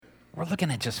We're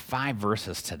looking at just 5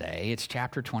 verses today. It's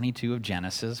chapter 22 of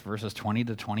Genesis, verses 20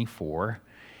 to 24.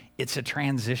 It's a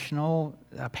transitional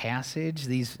passage.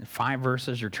 These 5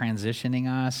 verses are transitioning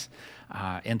us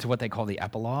into what they call the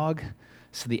epilogue.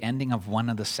 So the ending of one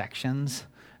of the sections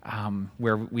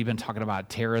where we've been talking about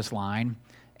Terah's line,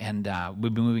 and we'll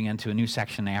be moving into a new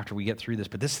section after we get through this.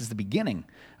 But this is the beginning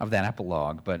of that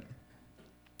epilogue. But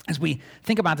as we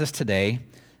think about this today,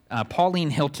 Pauline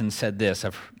Hilton said this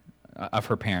of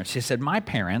her parents. She said, "My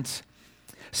parents,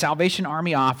 Salvation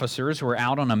Army officers, were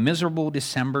out on a miserable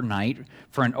December night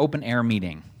for an open-air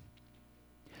meeting.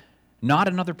 Not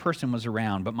another person was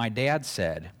around, but my dad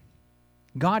said,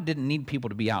 God didn't need people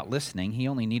to be out listening. He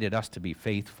only needed us to be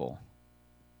faithful.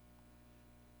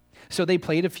 So they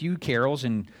played a few carols,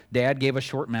 and Dad gave a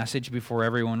short message before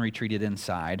everyone retreated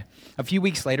inside. A few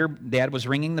weeks later, Dad was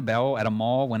ringing the bell at a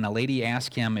mall when a lady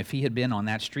asked him if he had been on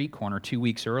that street corner 2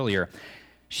 weeks earlier.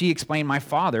 She explained, my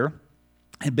father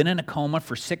had been in a coma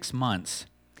for 6 months.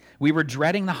 We were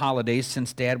dreading the holidays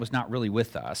since Dad was not really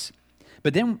with us.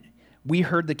 But then we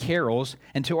heard the carols,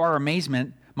 and to our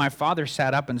amazement, my father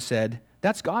sat up and said,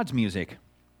 that's God's music.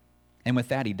 And with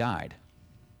that, he died.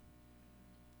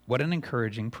 What an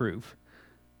encouraging proof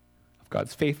of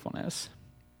God's faithfulness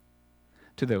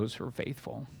to those who are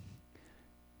faithful.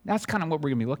 That's kind of what we're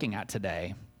going to be looking at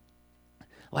today.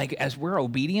 Like, as we're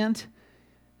obedient,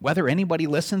 whether anybody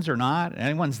listens or not,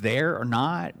 anyone's there or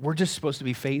not, we're just supposed to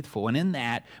be faithful. And in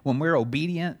that, when we're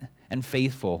obedient and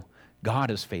faithful, God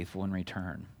is faithful in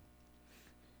return.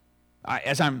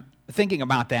 As I'm thinking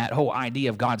about that whole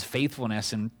idea of God's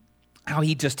faithfulness and how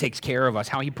he just takes care of us,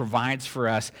 how he provides for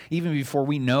us, even before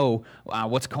we know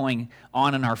what's going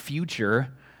on in our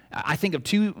future, I think of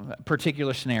 2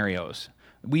 particular scenarios.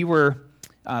 We were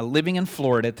living in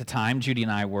Florida at the time, Judy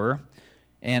and I were,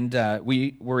 and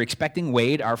we were expecting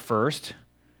Wade, our first,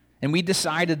 and we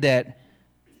decided that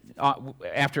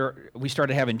after we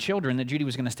started having children that Judy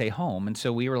was going to stay home. And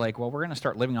so we were like, well, we're going to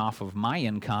start living off of my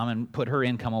income and put her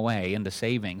income away into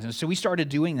savings. And so we started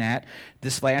doing that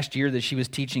this last year that she was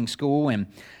teaching school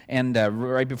and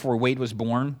right before Wade was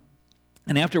born.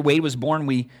 And after Wade was born,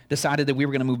 we decided that we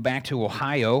were going to move back to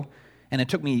Ohio. And it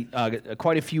took me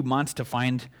quite a few months to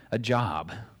find a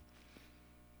job.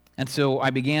 And so I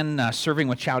began serving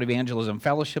with Child Evangelism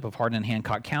Fellowship of Hardin and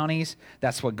Hancock counties.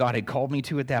 That's what God had called me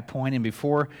to at that point. And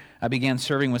before I began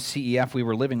serving with CEF, we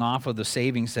were living off of the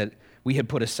savings that we had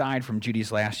put aside from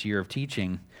Judy's last year of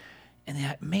teaching. And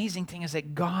the amazing thing is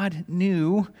that God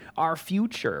knew our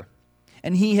future.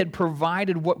 And he had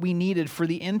provided what we needed for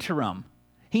the interim.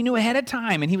 He knew ahead of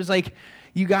time. And he was like,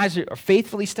 you guys are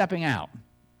faithfully stepping out.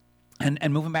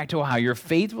 And moving back to Ohio, you're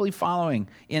faithfully following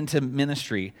into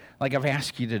ministry like I've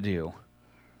asked you to do.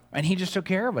 And he just took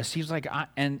care of us. He was like,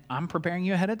 I'm preparing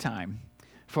you ahead of time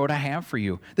for what I have for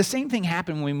you. The same thing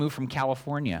happened when we moved from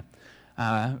California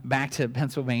back to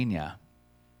Pennsylvania.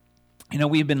 You know,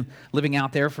 we've been living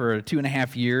out there for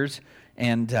 2.5 years,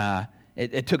 and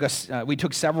it took us, we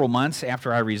took several months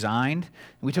after I resigned.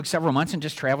 We took several months and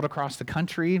just traveled across the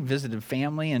country, visited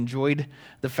family, enjoyed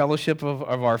the fellowship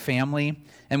of our family,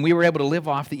 and we were able to live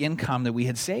off the income that we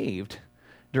had saved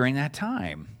during that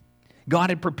time. God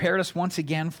had prepared us once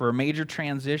again for a major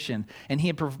transition, and he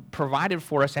had provided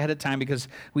for us ahead of time because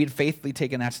we had faithfully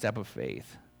taken that step of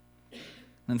faith.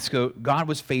 And so God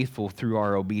was faithful through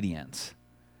our obedience.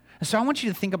 And so I want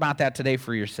you to think about that today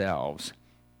for yourselves.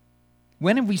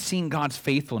 When have we seen God's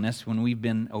faithfulness when we've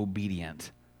been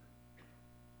obedient?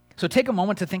 So take a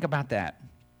moment to think about that.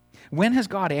 When has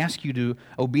God asked you to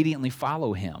obediently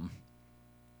follow him?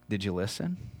 Did you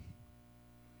listen?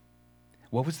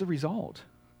 What was the result?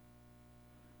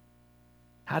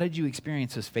 How did you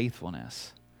experience his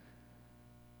faithfulness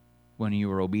when you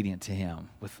were obedient to him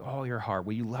with all your heart,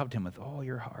 when you loved him with all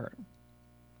your heart?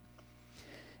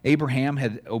 Abraham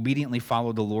had obediently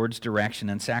followed the Lord's direction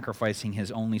in sacrificing his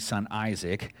only son,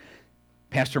 Isaac.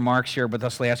 Pastor Mark shared with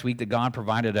us last week that God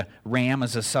provided a ram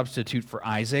as a substitute for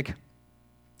Isaac.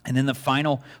 And in the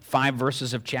final 5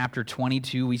 verses of chapter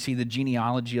 22, we see the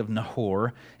genealogy of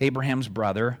Nahor, Abraham's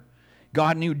brother.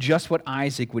 God knew just what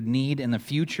Isaac would need in the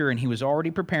future, and he was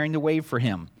already preparing the way for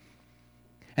him.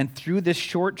 And through this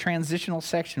short transitional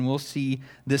section, we'll see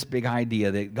this big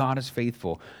idea that God is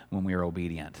faithful when we are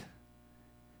obedient.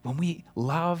 When we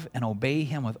love and obey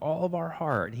him with all of our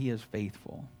heart, he is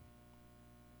faithful.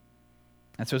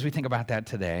 And so as we think about that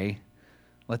today,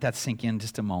 let that sink in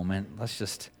just a moment. Let's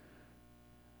just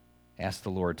ask the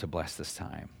Lord to bless this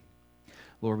time.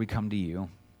 Lord, we come to you.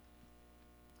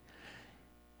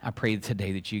 I pray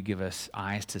today that you give us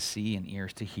eyes to see and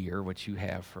ears to hear what you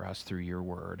have for us through your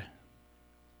word.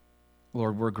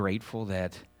 Lord, we're grateful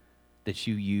that that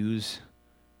you use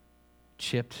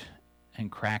chipped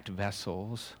and cracked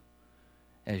vessels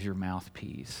as your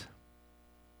mouthpiece.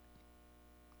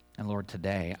 And Lord,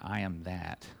 today I am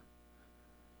that.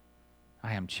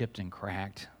 I am chipped and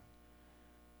cracked,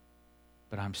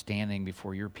 but I'm standing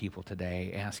before your people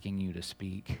today asking you to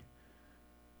speak,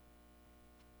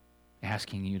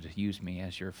 asking you to use me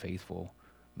as your faithful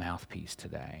mouthpiece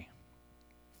today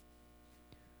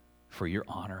for your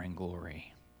honor and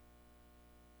glory.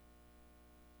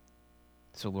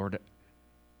 So Lord,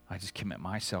 I just commit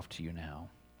myself to you now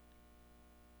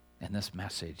and this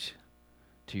message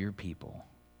to your people.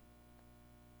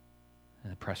 In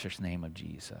the precious name of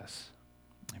Jesus.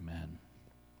 Amen.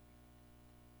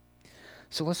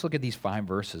 So let's look at these 5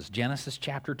 verses. Genesis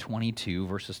chapter 22,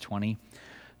 verses 20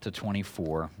 to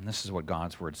 24. And this is what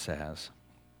God's word says.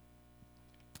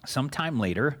 Sometime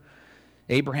later,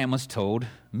 Abraham was told,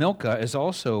 Milcah is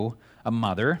also a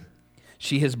mother.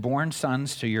 She has borne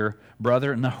sons to your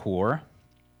brother Nahor.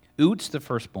 Uts the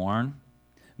firstborn,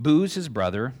 Buz his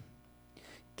brother,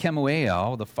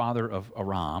 Kemuel the father of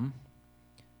Aram,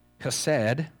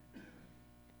 Hesed,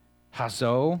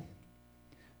 Hazo,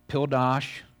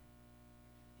 Pildash,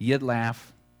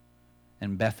 Yidlaph,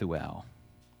 and Bethuel.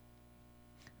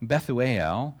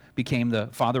 Bethuel became the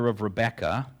father of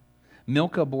Rebekah.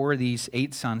 Milcah bore these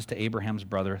 8 sons to Abraham's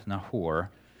brother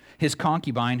Nahor. His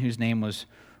concubine, whose name was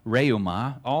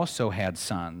Reumah, also had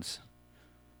sons,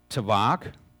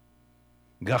 Tavach,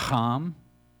 Gaham,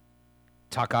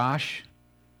 Takash,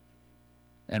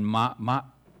 and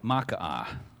Makah.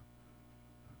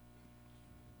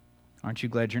 Aren't you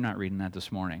glad you're not reading that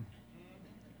this morning?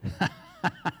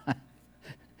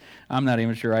 I'm not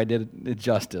even sure I did it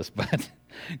justice, but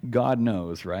God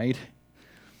knows, right?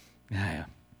 Yeah.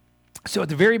 So at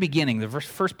the very beginning, the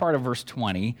first part of verse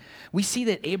 20, we see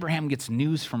that Abraham gets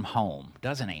news from home,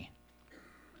 doesn't he?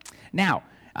 Now,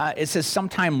 it says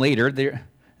sometime later,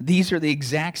 these are the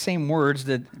exact same words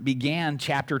that began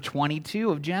chapter 22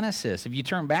 of Genesis. If you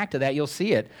turn back to that, you'll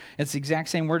see it. It's the exact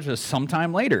same words as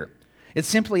sometime later. It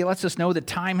simply lets us know that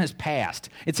time has passed.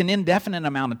 It's an indefinite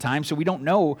amount of time, so we don't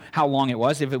know how long it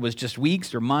was, if it was just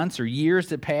weeks or months or years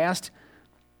that passed.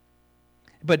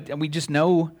 But we just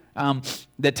know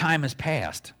that time has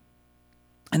passed.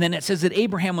 And then it says that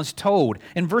Abraham was told.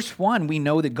 In verse 1, we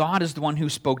know that God is the one who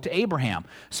spoke to Abraham.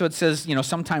 So it says,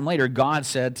 sometime later, God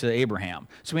said to Abraham.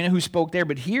 So we know who spoke there,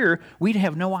 but here, we'd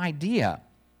have no idea.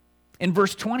 In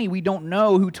verse 20, we don't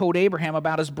know who told Abraham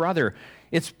about his brother.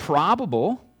 It's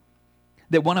probable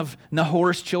that one of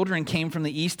Nahor's children came from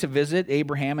the east to visit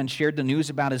Abraham and shared the news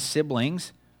about his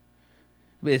siblings.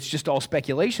 It's just all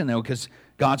speculation, though, because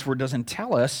God's word doesn't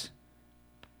tell us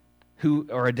who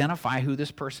or identify who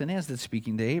this person is that's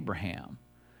speaking to Abraham.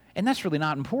 And that's really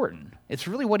not important. It's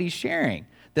really what he's sharing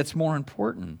that's more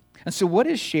important. And so what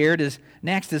is shared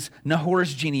next is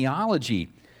Nahor's genealogy.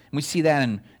 And we see that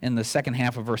in the second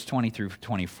half of verse 20 through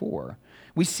 24.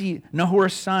 We see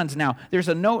Nahor's sons. Now, there's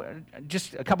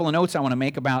just a couple of notes I want to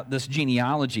make about this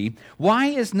genealogy. Why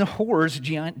is Nahor's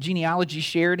genealogy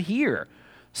shared here?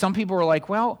 Some people are like,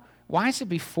 well, why is it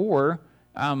before,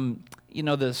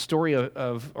 the story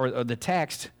or the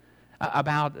text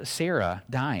about Sarah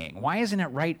dying? Why isn't it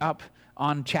right up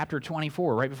on chapter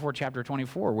 24, right before chapter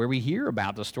 24, where we hear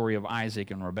about the story of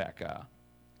Isaac and Rebekah?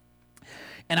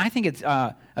 And I think it's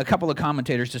a couple of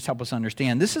commentators just help us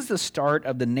understand. This is the start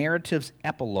of the narrative's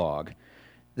epilogue.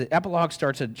 The epilogue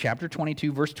starts at chapter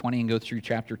 22, verse 20, and goes through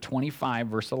chapter 25,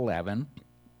 verse 11,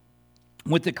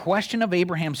 with the question of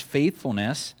Abraham's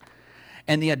faithfulness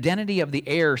and the identity of the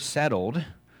heir settled.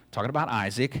 Talking about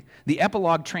Isaac, the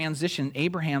epilogue transitioned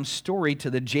Abraham's story to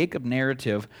the Jacob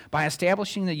narrative by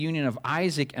establishing the union of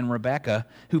Isaac and Rebekah,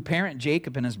 who parent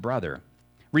Jacob and his brother.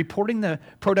 Reporting the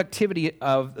productivity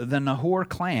of the Nahor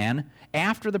clan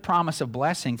after the promise of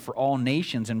blessing for all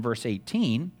nations in verse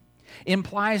 18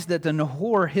 implies that the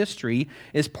Nahor history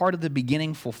is part of the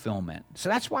beginning fulfillment. So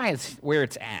that's why it's where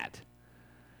it's at.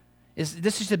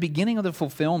 This is the beginning of the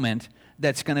fulfillment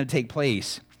that's going to take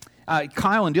place.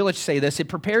 Kyle and Dillich say this: it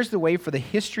prepares the way for the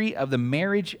history of the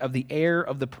marriage of the heir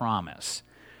of the promise.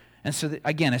 And so,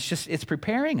 again, it's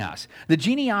preparing us. The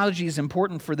genealogy is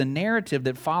important for the narrative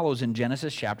that follows in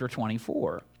Genesis chapter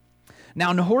 24.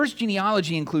 Now, Nahor's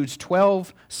genealogy includes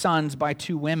 12 sons by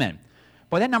 2 women.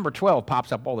 Boy, that number 12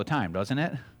 pops up all the time, doesn't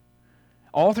it?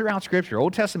 All throughout Scripture,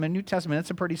 Old Testament, New Testament, it's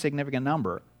a pretty significant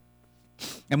number.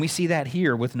 And we see that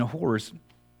here with Nahor's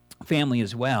family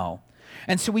as well.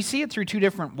 And so we see it through 2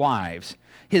 different wives.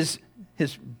 His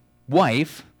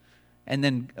wife, and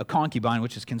then a concubine,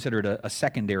 which is considered a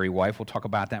secondary wife. We'll talk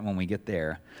about that when we get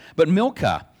there. But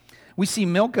Milcah, we see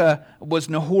Milcah was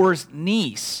Nahor's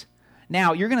niece.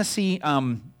 Now, you're going to see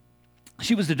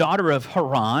she was the daughter of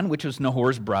Haran, which was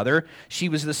Nahor's brother. She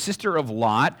was the sister of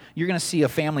Lot. You're going to see a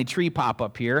family tree pop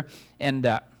up here, and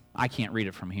I can't read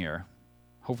it from here.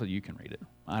 Hopefully you can read it.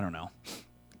 I don't know.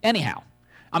 Anyhow,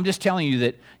 I'm just telling you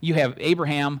that you have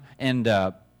Abraham and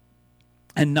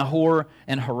Nahor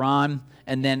and Haran,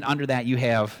 and then under that you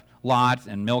have Lot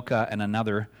and Milcah and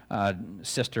another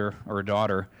sister or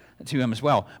daughter to him as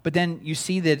well. But then you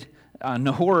see that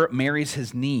Nahor marries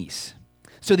his niece.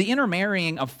 So the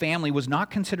intermarrying of family was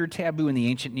not considered taboo in the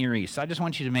ancient Near East. So I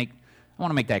want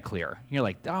to make that clear. You're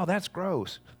like, oh, that's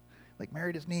gross. Like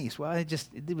married his niece. Well,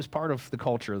 it was part of the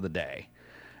culture of the day.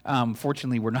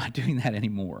 Fortunately, we're not doing that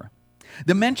anymore.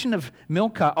 The mention of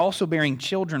Milcah also bearing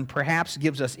children perhaps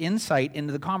gives us insight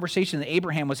into the conversation that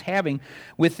Abraham was having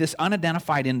with this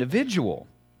unidentified individual.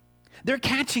 They're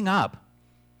catching up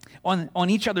on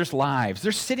each other's lives.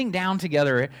 They're sitting down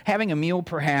together, having a meal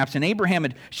perhaps, and Abraham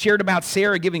had shared about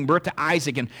Sarah giving birth to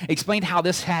Isaac and explained how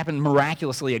this happened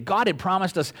miraculously. God had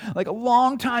promised us like a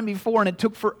long time before, and it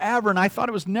took forever, and I thought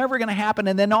it was never going to happen,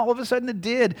 and then all of a sudden it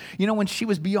did, when she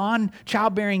was beyond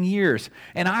childbearing years,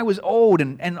 and I was old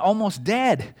and almost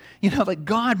dead. Like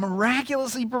God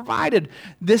miraculously provided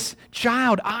this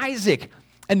child, Isaac,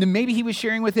 and then maybe he was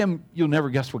sharing with him, you'll never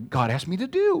guess what God asked me to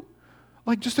do.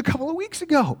 Like just a couple of weeks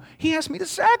ago, he asked me to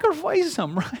sacrifice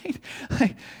him,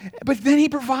 right? But then he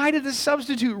provided a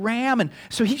substitute ram, and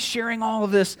so he's sharing all of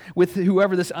this with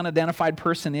whoever this unidentified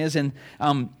person is, and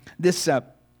this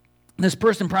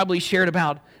person probably shared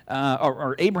about,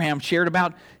 or Abraham shared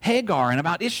about Hagar and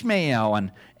about Ishmael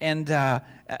and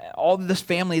all of this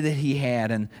family that he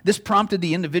had, and this prompted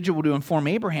the individual to inform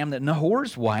Abraham that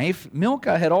Nahor's wife,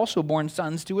 Milcah, had also borne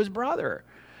sons to his brother.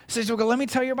 He says, well, let me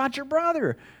tell you about your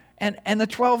brother. And the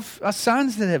 12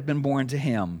 sons that have been born to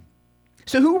him.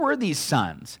 So who were these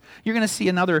sons? You're going to see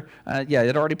another,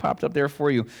 it already popped up there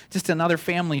for you, just another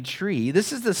family tree.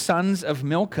 This is the sons of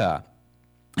Milcah.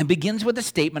 It begins with a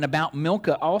statement about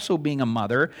Milcah also being a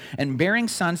mother and bearing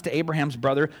sons to Abraham's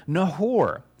brother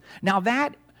Nahor. Now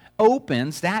that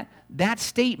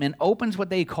statement opens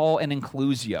what they call an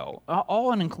inclusio.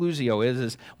 All an inclusio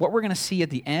is what we're going to see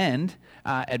at the end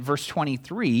at verse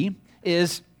 23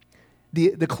 is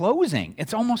the closing.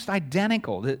 It's almost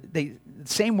identical. The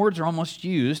same words are almost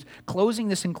used, closing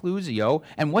this inclusio,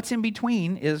 and what's in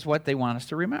between is what they want us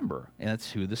to remember, and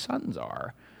it's who the sons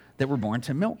are that were born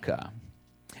to Milcah.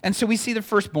 And so we see the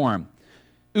firstborn,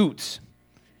 Uz.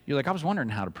 You're like, I was wondering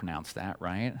how to pronounce that,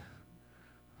 right?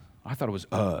 I thought it was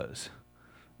Uz.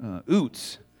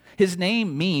 Uz. His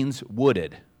name means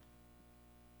wooded.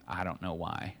 I don't know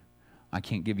why. I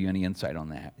can't give you any insight on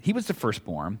that. He was the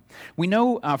firstborn. We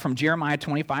know from Jeremiah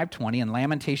 25:20 and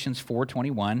Lamentations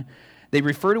 4:21, they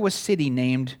refer to a city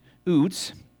named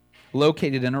Uz,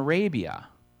 located in Arabia.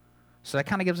 So that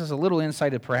kind of gives us a little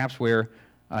insight of perhaps where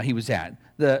he was at.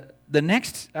 The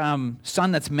next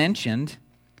son that's mentioned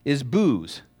is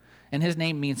Buz, and his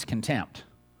name means contempt.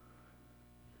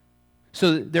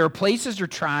 So there are places or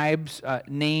tribes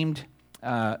named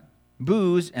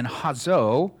Buz and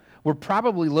Hazo, were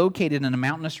probably located in a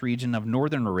mountainous region of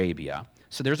northern Arabia.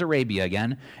 So there's Arabia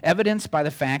again, evidenced by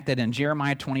the fact that in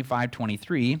Jeremiah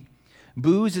 25:23,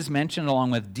 Buz is mentioned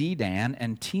along with Dedan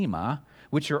and Tema,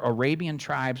 which are Arabian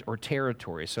tribes or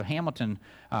territories. So Hamilton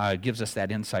gives us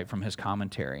that insight from his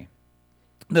commentary.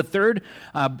 The third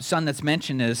son that's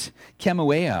mentioned is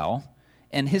Kemuel,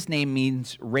 and his name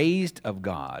means raised of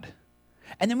God.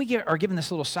 And then we are given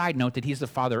this little side note that he's the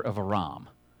father of Aram.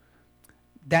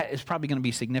 That is probably going to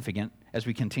be significant as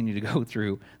we continue to go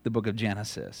through the book of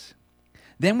Genesis.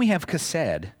 Then we have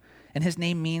Kesed, and his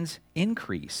name means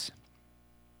increase.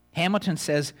 Hamilton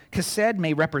says Kesed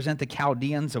may represent the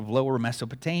Chaldeans of lower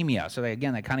Mesopotamia. So that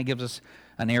kind of gives us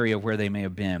an area of where they may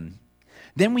have been.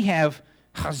 Then we have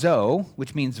Hazo,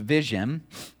 which means vision.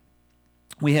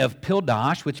 We have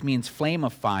Pildash, which means flame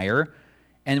of fire.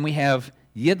 And we have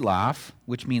Yidlaf,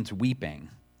 which means weeping.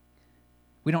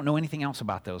 We don't know anything else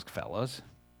about those fellows.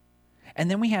 And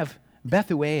then we have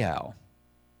Bethuel,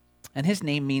 and his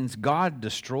name means God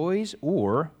destroys,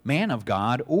 or man of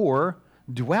God, or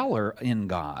dweller in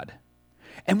God.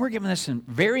 And we're given this a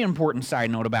very important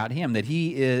side note about him, that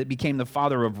he became the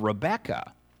father of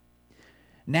Rebekah.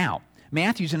 Now,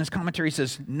 Matthews in his commentary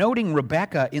says, noting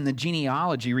Rebekah in the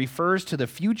genealogy refers to the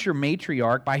future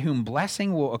matriarch by whom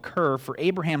blessing will occur for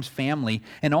Abraham's family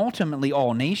and ultimately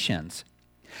all nations.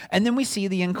 And then we see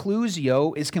the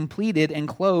inclusio is completed and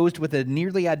closed with a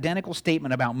nearly identical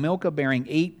statement about Milcah bearing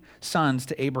 8 sons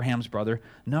to Abraham's brother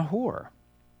Nahor.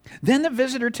 Then the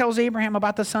visitor tells Abraham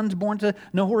about the sons born to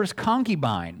Nahor's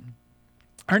concubine.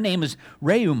 Her name is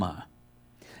Reumah.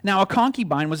 Now, a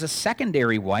concubine was a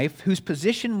secondary wife whose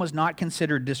position was not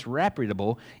considered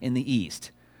disreputable in the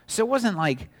East. So it wasn't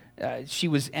like she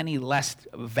was any less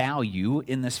value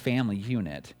in this family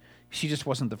unit. She just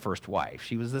wasn't the first wife.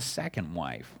 She was the second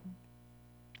wife.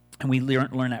 And we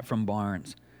learn that from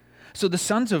Barnes. So the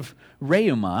sons of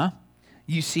Reumah,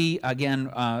 you see,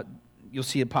 again, you'll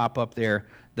see it pop up there,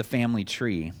 the family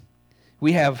tree.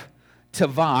 We have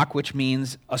Tavak, which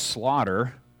means a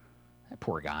slaughter. That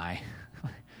poor guy.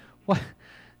 What?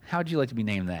 How'd you like to be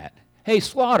named that? Hey,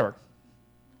 Slaughter,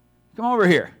 come over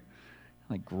here.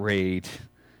 Like, great.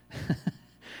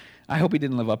 I hope he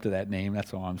didn't live up to that name.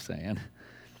 That's all I'm saying.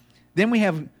 Then we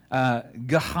have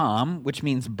Gaham, which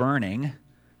means burning.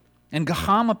 And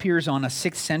Gaham appears on a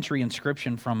 6th century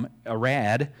inscription from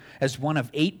Arad as one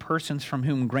of 8 persons from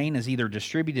whom grain is either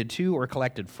distributed to or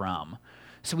collected from.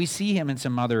 So we see him in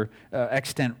some other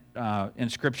extant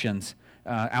inscriptions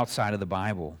outside of the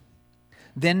Bible.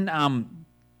 Then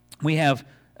we have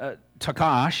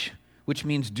Takash, which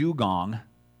means dugong.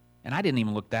 And I didn't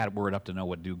even look that word up to know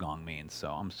what dugong means, so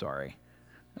I'm sorry.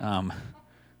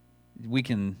 We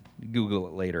can Google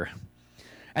it later.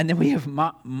 And then we have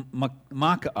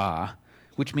Maka'ah,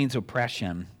 which means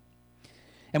oppression.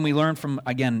 And we learn from,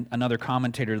 again, another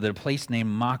commentator that a place named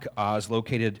Maka'ah is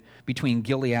located between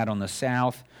Gilead on the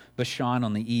south, Bashan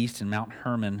on the east, and Mount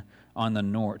Hermon on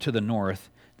the to the north.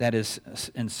 That is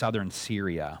in southern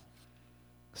Syria.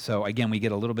 So again, we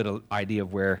get a little bit of idea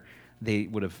of where they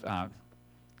would have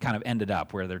kind of ended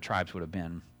up, where their tribes would have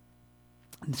been.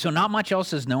 So not much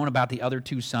else is known about the other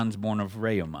 2 sons born of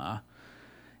Reumah.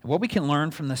 What we can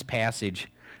learn from this passage,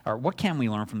 or what can we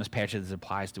learn from this passage that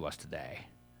applies to us today?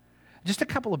 Just a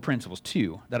couple of principles,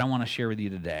 2, that I want to share with you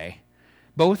today.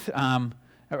 Both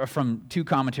are from 2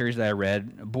 commentaries that I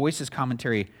read. Boyce's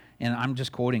commentary, and I'm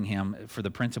just quoting him for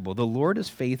the principle, the Lord is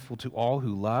faithful to all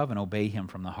who love and obey him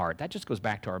from the heart. That just goes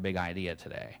back to our big idea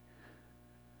today.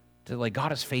 Like,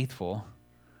 God is faithful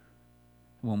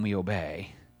when we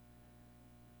obey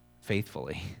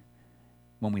faithfully,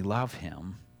 when we love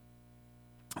him.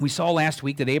 We saw last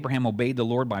week that Abraham obeyed the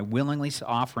Lord by willingly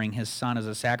offering his son as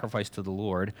a sacrifice to the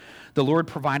Lord. The Lord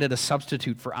provided a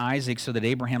substitute for Isaac so that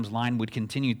Abraham's line would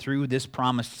continue through this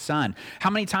promised son. How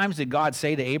many times did God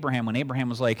say to Abraham when Abraham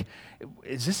was like,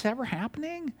 is this ever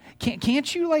happening?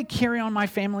 Can't you like carry on my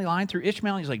family line through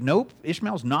Ishmael? He's like, nope,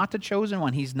 Ishmael's not the chosen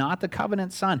one. He's not the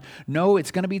covenant son. No,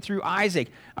 it's going to be through Isaac.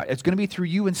 It's going to be through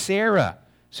you and Sarah.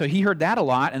 So he heard that a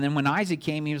lot, and then when Isaac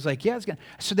came, he was like, yeah, it's going to...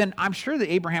 So then I'm sure that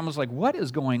Abraham was like, what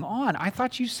is going on? I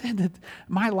thought you said that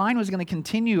my line was going to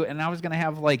continue, and I was going to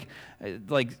have like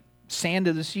sand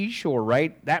to the seashore,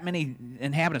 right? That many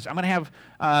inhabitants. I'm going to have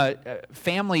a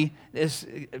family as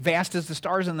vast as the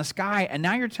stars in the sky, and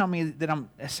now you're telling me that I'm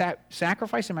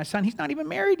sacrificing my son. He's not even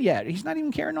married yet. He's not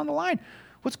even carrying on the line.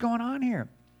 What's going on here?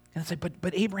 And it's like,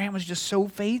 but Abraham was just so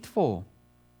faithful.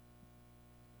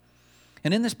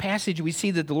 And in this passage, we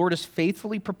see that the Lord is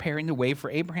faithfully preparing the way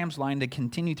for Abraham's line to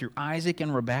continue through Isaac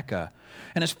and Rebekah.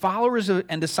 And as followers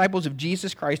and disciples of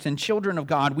Jesus Christ and children of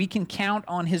God, we can count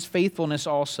on his faithfulness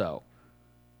also.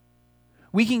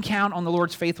 We can count on the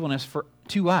Lord's faithfulness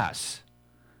to us.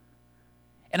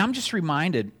 And I'm just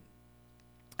reminded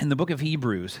in the book of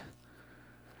Hebrews,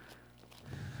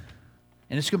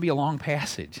 and it's going to be a long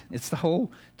passage. It's the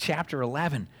whole chapter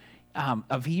 11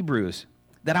 of Hebrews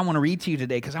that I want to read to you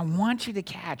today because I want you to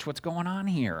catch what's going on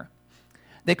here.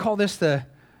 They call this the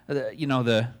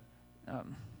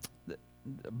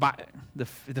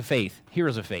faith,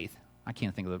 heroes of faith. I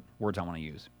can't think of the words I want to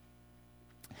use.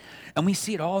 And we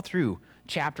see it all through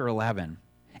chapter 11.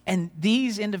 And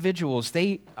these individuals,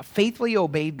 they faithfully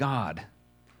obeyed God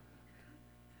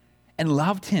and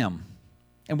loved him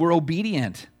and were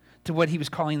obedient to what he was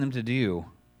calling them to do.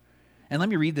 And let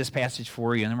me read this passage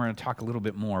for you, and then we're going to talk a little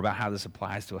bit more about how this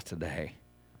applies to us today.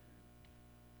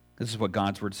 This is what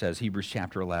God's word says, Hebrews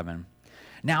chapter 11.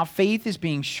 Now faith is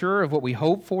being sure of what we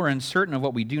hope for and certain of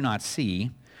what we do not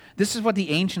see. This is what the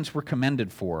ancients were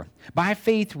commended for. By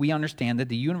faith we understand that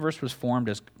the universe was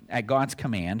formed at God's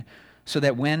command, so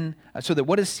that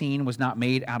what is seen was not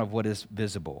made out of what is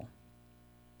visible.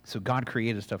 So God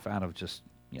created stuff out of just,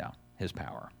 his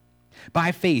power.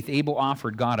 By faith, Abel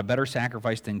offered God a better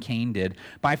sacrifice than Cain did.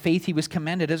 By faith, he was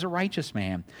commended as a righteous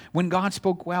man when God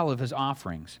spoke well of his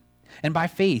offerings. And by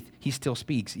faith, he still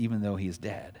speaks even though he is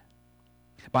dead.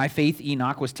 By faith,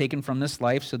 Enoch was taken from this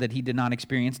life so that he did not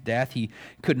experience death. He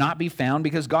could not be found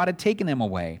because God had taken him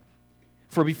away.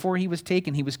 For before he was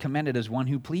taken, he was commended as one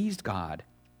who pleased God.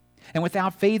 And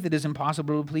without faith, it is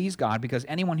impossible to please God, because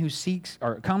anyone who seeks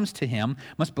or comes to him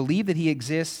must believe that he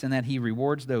exists and that he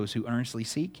rewards those who earnestly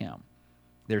seek him.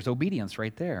 There's obedience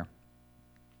right there.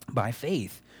 By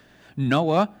faith,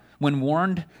 Noah, when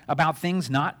warned about things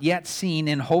not yet seen,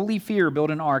 in holy fear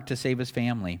built an ark to save his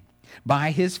family.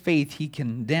 By his faith, he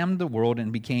condemned the world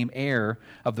and became heir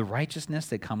of the righteousness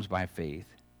that comes by faith.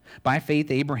 By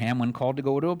faith, Abraham, when called to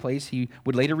go to a place he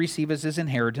would later receive as his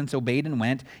inheritance, obeyed and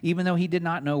went, even though he did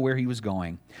not know where he was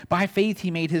going. By faith,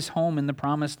 he made his home in the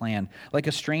promised land, like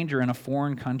a stranger in a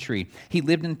foreign country. He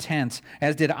lived in tents,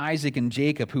 as did Isaac and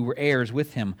Jacob, who were heirs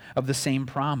with him of the same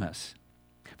promise.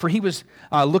 For he was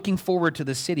looking forward to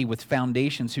the city with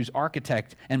foundations, whose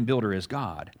architect and builder is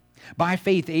God. By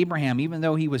faith, Abraham, even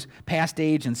though he was past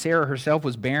age and Sarah herself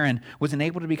was barren, was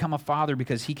enabled to become a father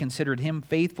because he considered him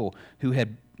faithful who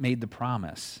had made the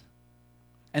promise.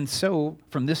 And so,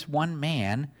 from this one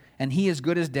man, and he as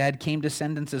good as dead, came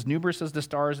descendants as numerous as the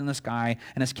stars in the sky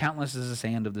and as countless as the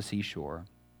sand of the seashore.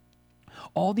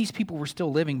 All these people were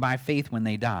still living by faith when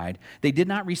they died. They did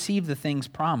not receive the things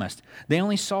promised. They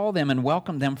only saw them and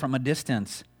welcomed them from a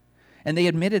distance. And they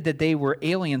admitted that they were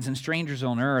aliens and strangers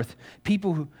on earth.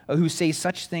 People who say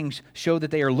such things show that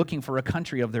they are looking for a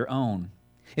country of their own.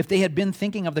 If they had been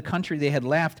thinking of the country they had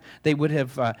left, they would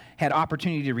have had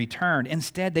opportunity to return.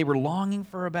 Instead, they were longing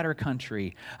for a better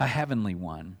country, a heavenly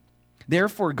one.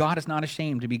 Therefore, God is not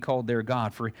ashamed to be called their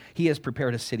God, for he has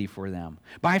prepared a city for them.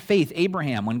 By faith,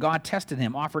 Abraham, when God tested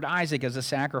him, offered Isaac as a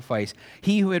sacrifice.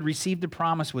 He who had received the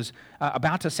promise was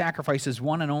about to sacrifice his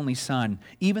one and only son,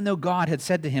 even though God had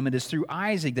said to him, "It is through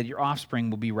Isaac that your offspring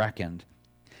will be reckoned."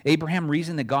 Abraham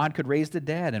reasoned that God could raise the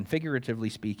dead, and figuratively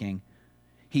speaking,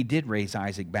 he did raise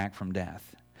Isaac back from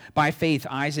death. By faith,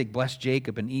 Isaac blessed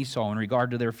Jacob and Esau in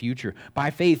regard to their future. By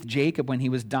faith, Jacob, when he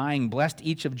was dying, blessed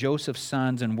each of Joseph's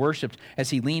sons and worshipped as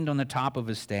he leaned on the top of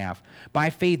his staff. By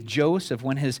faith, Joseph,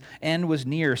 when his end was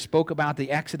near, spoke about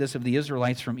the exodus of the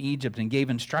Israelites from Egypt and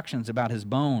gave instructions about his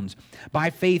bones.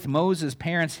 By faith, Moses'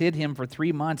 parents hid him for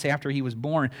 3 months after he was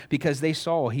born because they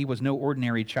saw he was no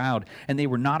ordinary child, and they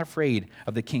were not afraid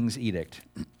of the king's edict.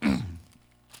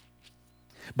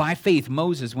 By faith,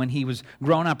 Moses, when he was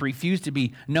grown up, refused to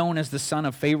be known as the son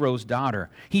of Pharaoh's daughter.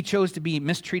 He chose to be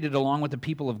mistreated along with the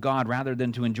people of God rather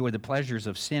than to enjoy the pleasures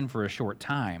of sin for a short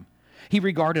time. He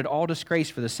regarded all disgrace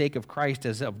for the sake of Christ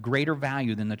as of greater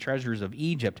value than the treasures of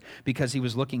Egypt because he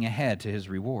was looking ahead to his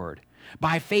reward.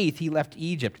 By faith, he left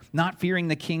Egypt, not fearing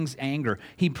the king's anger.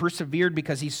 He persevered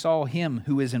because he saw him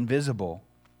who is invisible.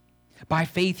 By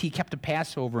faith, he kept a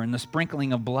Passover and the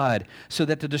sprinkling of blood so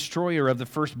that the destroyer of the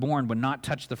firstborn would not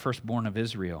touch the firstborn of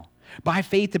Israel. By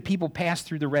faith, the people passed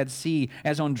through the Red Sea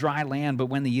as on dry land, but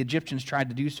when the Egyptians tried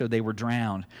to do so, they were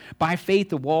drowned. By faith,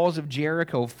 the walls of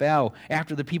Jericho fell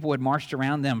after the people had marched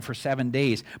around them for 7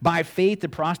 days. By faith, the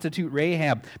prostitute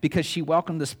Rahab, because she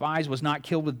welcomed the spies, was not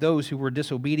killed with those who were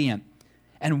disobedient.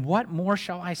 And what more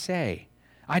shall I say?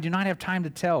 I do not have time to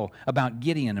tell about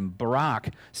Gideon and Barak,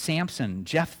 Samson,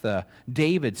 Jephthah,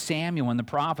 David, Samuel, and the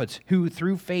prophets, who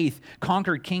through faith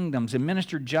conquered kingdoms,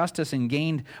 administered justice, and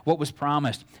gained what was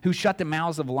promised, who shut the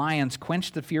mouths of lions,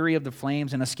 quenched the fury of the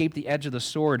flames, and escaped the edge of the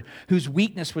sword, whose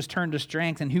weakness was turned to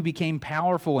strength, and who became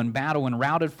powerful in battle and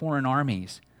routed foreign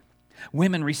armies.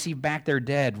 Women received back their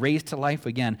dead, raised to life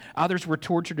again. Others were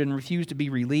tortured and refused to be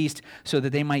released so that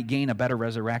they might gain a better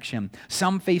resurrection.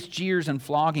 Some faced jeers and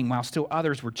flogging, while still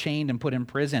others were chained and put in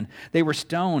prison. They were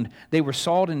stoned. They were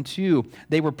sawed in two.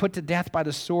 They were put to death by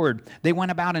the sword. They went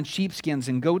about in sheepskins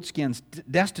and goatskins,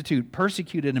 destitute,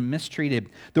 persecuted, and mistreated.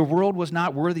 The world was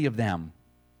not worthy of them.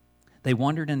 They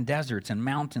wandered in deserts and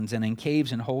mountains and in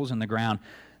caves and holes in the ground.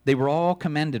 They were all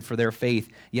commended for their faith,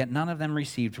 yet none of them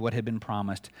received what had been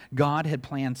promised. God had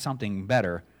planned something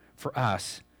better for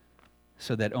us,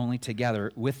 so that only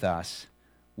together with us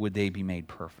would they be made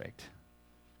perfect.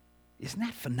 Isn't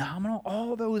that phenomenal?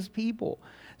 All those people,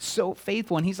 so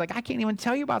faithful. And he's like, I can't even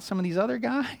tell you about some of these other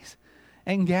guys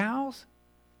and gals.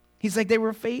 He's like, they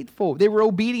were faithful. They were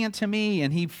obedient to me,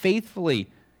 and he faithfully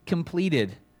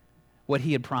completed what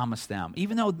he had promised them,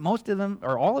 even though most of them,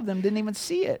 or all of them, didn't even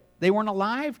see it. They weren't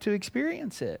alive to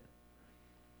experience it.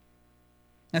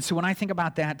 And so when I think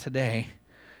about that today,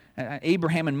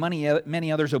 Abraham and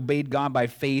many others obeyed God by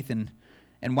faith, and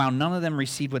while none of them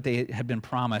received what they had been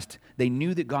promised, they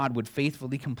knew that God would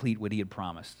faithfully complete what he had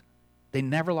promised. They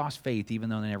never lost faith, even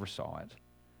though they never saw it.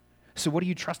 So what are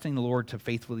you trusting the Lord to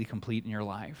faithfully complete in your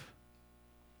life?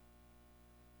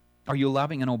 Are you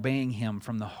loving and obeying him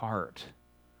from the heart?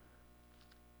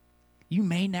 You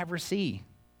may never see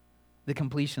the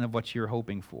completion of what you're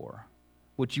hoping for,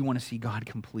 what you want to see God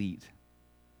complete.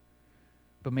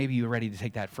 But maybe you're ready to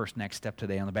take that first next step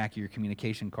today. On the back of your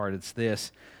communication card, it's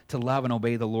this: to love and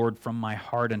obey the Lord from my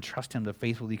heart and trust him to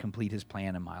faithfully complete his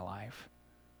plan in my life.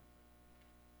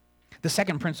 The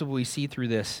second principle we see through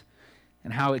this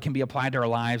and how it can be applied to our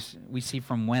lives, we see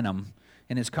from Wenham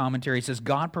in his commentary. He says,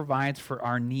 God provides for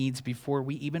our needs before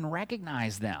we even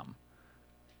recognize them.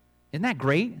 Isn't that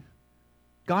great?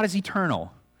 God is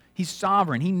eternal. He's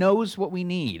sovereign. He knows what we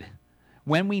need,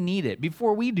 when we need it,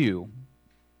 before we do.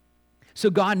 So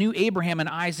God knew Abraham and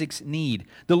Isaac's need.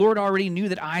 The Lord already knew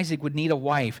that Isaac would need a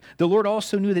wife. The Lord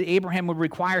also knew that Abraham would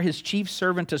require his chief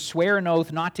servant to swear an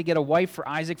oath not to get a wife for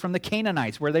Isaac from the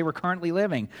Canaanites, where they were currently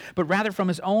living, but rather from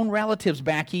his own relatives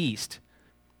back east.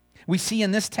 We see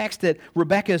in this text that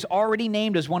Rebekah is already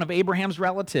named as one of Abraham's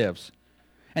relatives.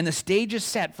 And the stage is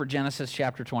set for Genesis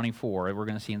chapter 24, that we're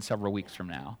going to see in several weeks from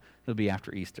now. It'll be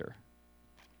after Easter.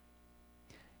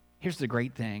 Here's the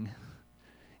great thing.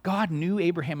 God knew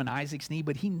Abraham and Isaac's need,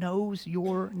 but he knows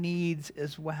your needs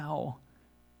as well.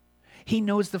 He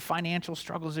knows the financial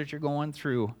struggles that you're going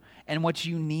through and what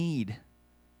you need.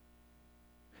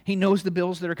 He knows the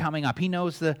bills that are coming up. He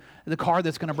knows the car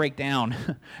that's going to break down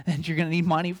that you're going to need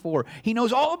money for. He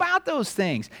knows all about those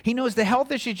things. He knows the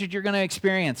health issues that you're going to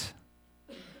experience.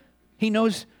 He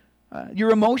knows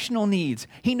your emotional needs.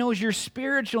 He knows your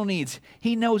spiritual needs.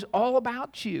 He knows all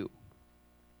about you.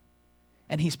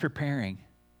 And he's preparing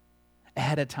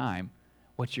ahead of time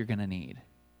what you're going to need.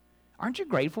 Aren't you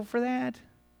grateful for that?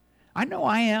 I know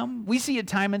I am. We see it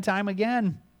time and time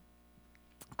again.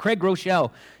 Craig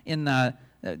Rochelle, in the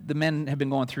men have been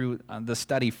going through the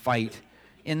study Fight.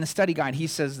 In the study guide, he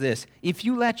says this: if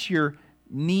you let your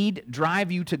need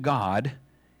drive you to God,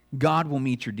 God will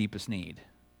meet your deepest need.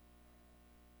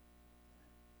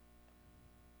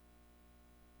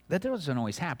 That doesn't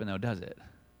always happen, though, does it?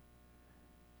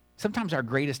 Sometimes our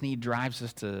greatest need drives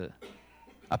us to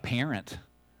a parent.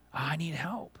 Oh, I need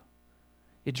help.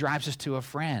 It drives us to a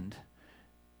friend.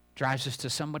 Drives us to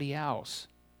somebody else.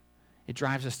 It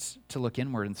drives us to look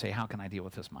inward and say, how can I deal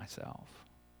with this myself?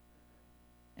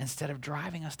 Instead of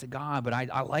driving us to God. But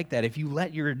I like that. If you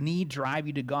let your need drive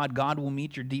you to God, God will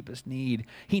meet your deepest need.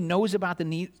 He knows about the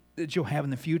need that you'll have in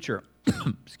the future.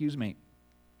 Excuse me.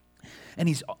 And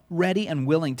he's ready and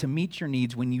willing to meet your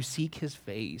needs when you seek his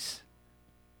face.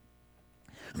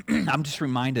 I'm just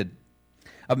reminded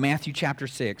of Matthew chapter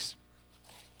 6,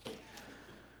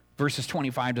 verses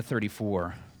 25 to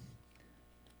 34.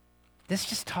 This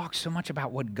just talks so much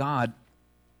about what God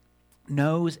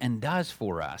knows and does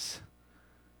for us,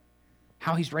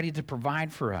 how he's ready to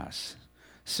provide for us.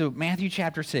 So Matthew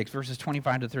chapter 6, verses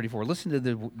 25 to 34. Listen to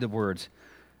the words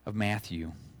of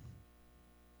Matthew.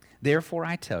 Therefore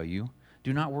I tell you,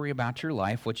 do not worry about your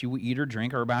life, what you will eat or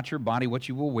drink, or about your body, what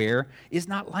you will wear. Is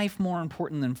not life more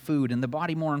important than food, and the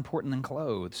body more important than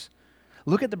clothes?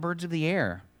 Look at the birds of the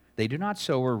air. They do not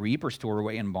sow or reap or store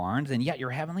away in barns, and yet your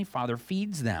heavenly Father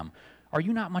feeds them. Are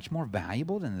you not much more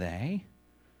valuable than they?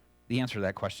 The answer to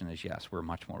that question is yes, we're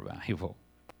much more valuable.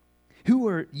 Who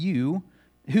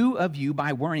of you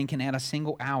by worrying can add a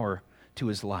single hour to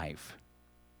his life?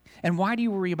 And why do you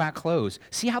worry about clothes?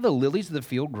 See how the lilies of the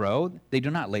field grow? They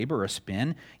do not labor or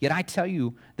spin. Yet I tell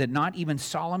you that not even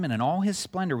Solomon in all his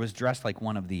splendor was dressed like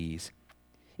one of these.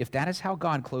 If that is how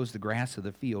God clothes the grass of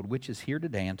the field, which is here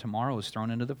today and tomorrow is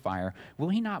thrown into the fire, will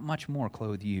he not much more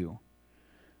clothe you?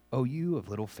 O you of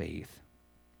little faith.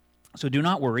 So do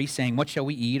not worry, saying, what shall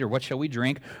we eat, or what shall we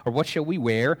drink, or what shall we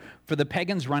wear? For the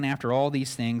pagans run after all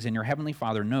these things, and your heavenly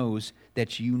Father knows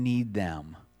that you need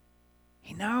them.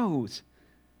 He knows.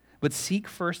 But seek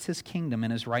first his kingdom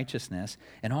and his righteousness,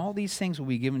 and all these things will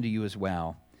be given to you as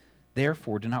well.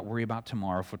 Therefore, do not worry about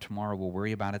tomorrow, for tomorrow will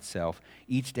worry about itself.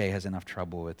 Each day has enough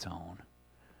trouble of its own.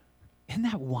 Isn't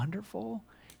that wonderful?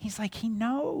 He's like, he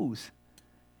knows.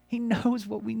 He knows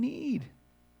what we need.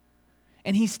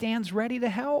 And he stands ready to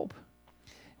help.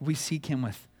 We seek him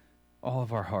with all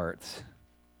of our hearts.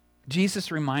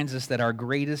 Jesus reminds us that in our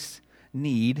greatest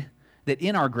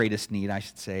need,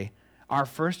 our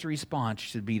first response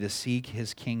should be to seek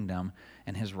his kingdom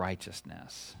and his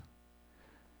righteousness.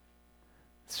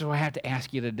 So I have to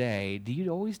ask you today, do you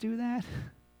always do that?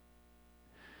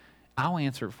 I'll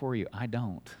answer it for you. I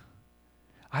don't.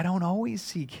 I don't always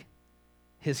seek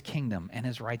his kingdom and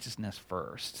his righteousness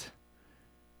first.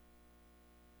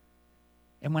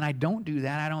 And when I don't do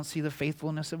that, I don't see the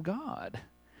faithfulness of God.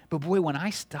 But boy, when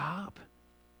I stop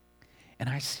and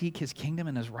I seek his kingdom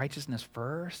and his righteousness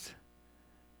first,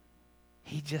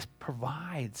 he just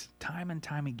provides time and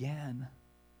time again.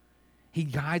 He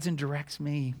guides and directs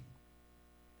me.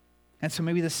 And so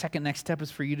maybe the second next step is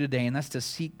for you today, and that's to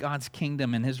seek God's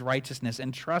kingdom and his righteousness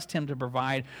and trust him to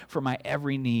provide for my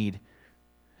every need.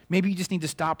 Maybe you just need to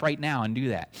stop right now and do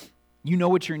that. You know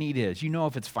what your need is. You know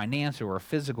if it's financial or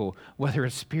physical, whether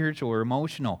it's spiritual or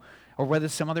emotional, or whether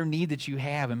it's some other need that you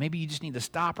have, and maybe you just need to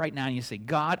stop right now and you say,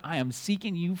 God, I am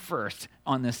seeking you first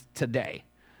on this today.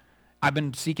 I've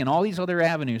been seeking all these other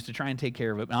avenues to try and take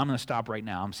care of it, but I'm going to stop right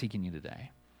now. I'm seeking you today.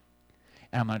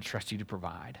 And I'm going to trust you to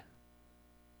provide.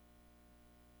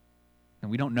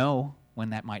 And we don't know when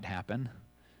that might happen.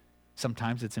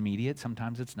 Sometimes it's immediate,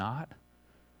 sometimes it's not.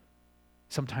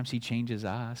 Sometimes he changes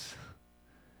us.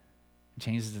 He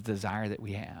changes the desire that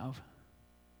we have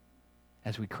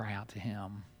as we cry out to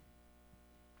him.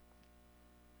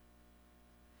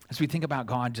 As we think about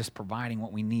God just providing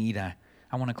what we need, I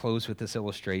want to close with this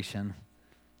illustration.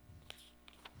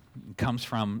 It comes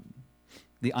from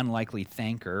The Unlikely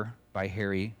Thanker by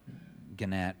Harry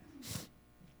Gannett.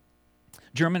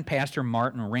 German pastor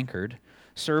Martin Rinkard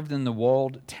served in the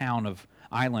walled town of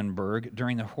Eilenburg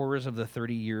during the horrors of the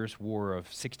 30 Years' War of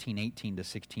 1618 to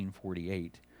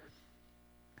 1648.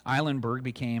 Eilenburg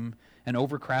became an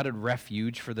overcrowded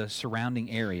refuge for the surrounding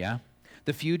area.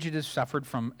 The fugitives suffered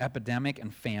from epidemic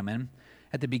and famine.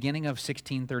 At the beginning of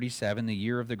 1637, the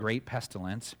year of the Great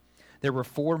Pestilence, there were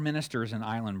 4 ministers in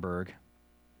Eilenburg,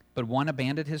 but one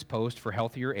abandoned his post for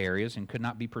healthier areas and could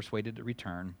not be persuaded to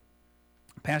return.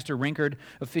 Pastor Rinkard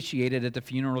officiated at the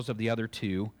funerals of the other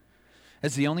 2.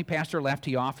 As the only pastor left,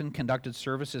 he often conducted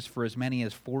services for as many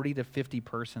as 40 to 50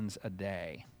 persons a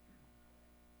day.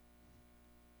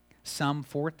 Some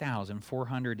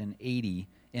 4,480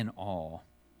 in all.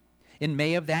 In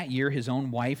May of that year, his own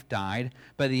wife died.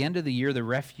 By the end of the year, the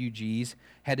refugees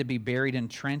had to be buried in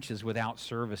trenches without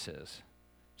services.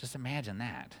 Just imagine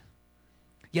that.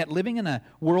 Yet, living in a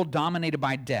world dominated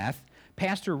by death,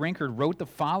 Pastor Rinkard wrote the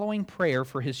following prayer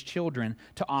for his children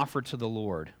to offer to the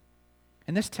Lord.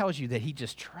 And this tells you that he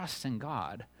just trusts in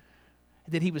God,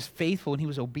 that he was faithful and he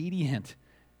was obedient.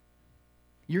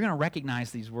 You're going to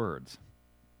recognize these words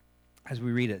as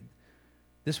we read it.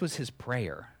 This was his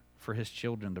prayer for his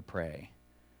children to pray,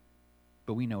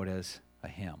 but we know it as a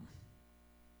hymn.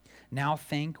 Now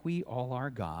thank we all our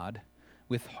God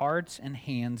with hearts and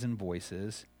hands and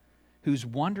voices, whose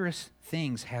wondrous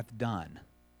things hath done,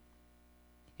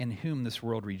 in whom this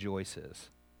world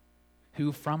rejoices,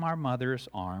 who from our mother's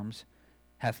arms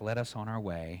hath led us on our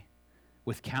way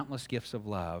with countless gifts of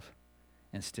love,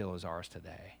 and still is ours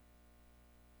today.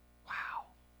 Wow.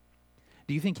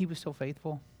 Do you think he was so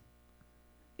faithful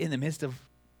in the midst of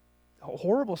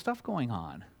horrible stuff going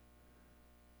on?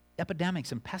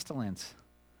 Epidemics and pestilence,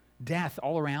 death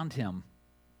all around him.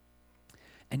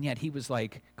 And yet he was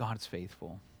like, God's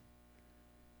faithful.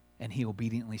 And he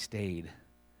obediently stayed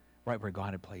right where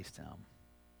God had placed him.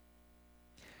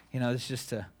 You know, it's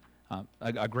just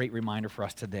a great reminder for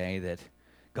us today that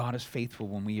God is faithful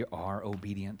when we are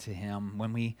obedient to him,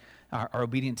 when we are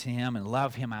obedient to him and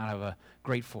love him out of a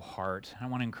grateful heart. I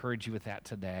want to encourage you with that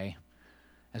today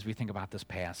as we think about this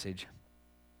passage.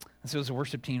 And so as the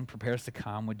worship team prepares to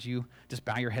come, would you just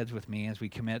bow your heads with me as we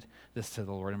commit this to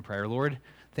the Lord in prayer? Lord,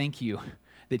 thank you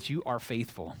that you are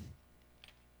faithful.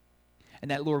 And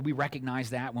that, Lord, we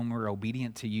recognize that when we're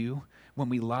obedient to you, when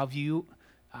we love you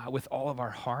with all of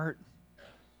our heart.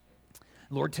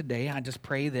 Lord, today I just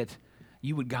pray that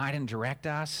you would guide and direct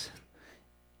us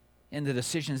in the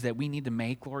decisions that we need to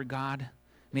make, Lord God.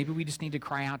 Maybe we just need to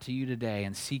cry out to you today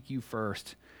and seek you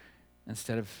first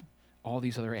instead of all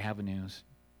these other avenues.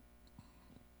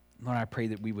 Lord, I pray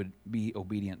that we would be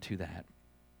obedient to that.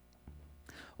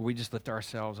 We just lift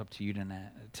ourselves up to you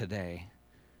today.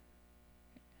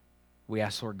 We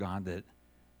ask, Lord God, that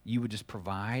you would just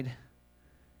provide.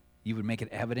 You would make it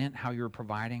evident how you're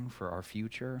providing for our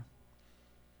future.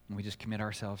 And we just commit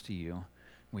ourselves to you.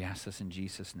 We ask this in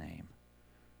Jesus' name.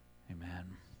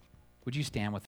 Amen. Would you stand with